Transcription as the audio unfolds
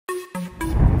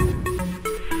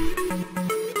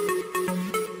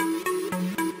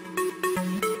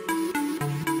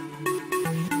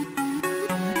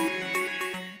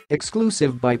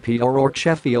Exclusive by PR.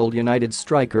 Sheffield United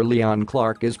striker Leon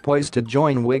Clarke is poised to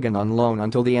join Wigan on loan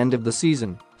until the end of the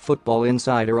season, Football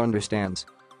Insider understands.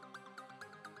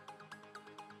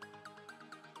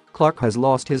 Clarke has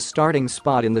lost his starting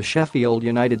spot in the Sheffield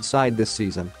United side this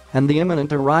season, and the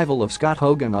imminent arrival of Scott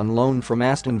Hogan on loan from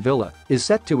Aston Villa is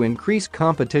set to increase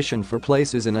competition for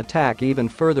places in attack even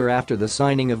further after the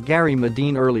signing of Gary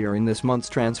Madine earlier in this month's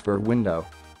transfer window.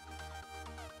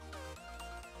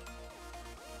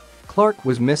 Clarke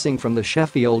was missing from the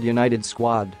Sheffield United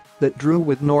squad that drew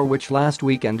with Norwich last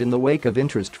weekend in the wake of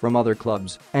interest from other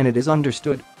clubs, and it is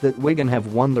understood that Wigan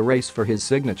have won the race for his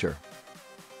signature.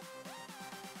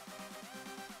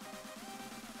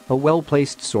 A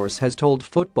well-placed source has told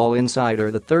Football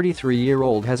Insider the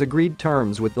 33-year-old has agreed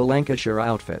terms with the Lancashire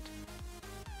outfit.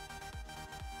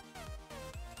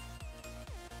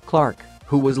 Clarke,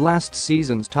 who was last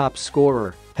season's top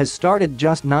scorer, has started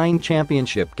just 9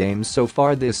 championship games so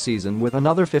far this season with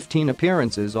another 15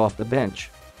 appearances off the bench.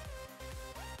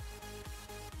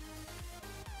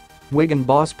 Wigan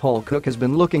boss Paul Cook has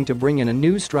been looking to bring in a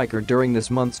new striker during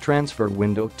this month's transfer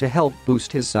window to help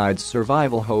boost his side's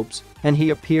survival hopes, and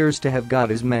he appears to have got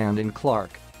his man in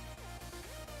Clarke.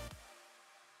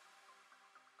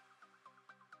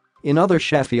 In other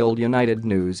Sheffield United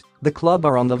news, the club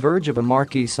are on the verge of a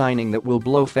marquee signing that will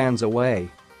blow fans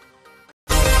away.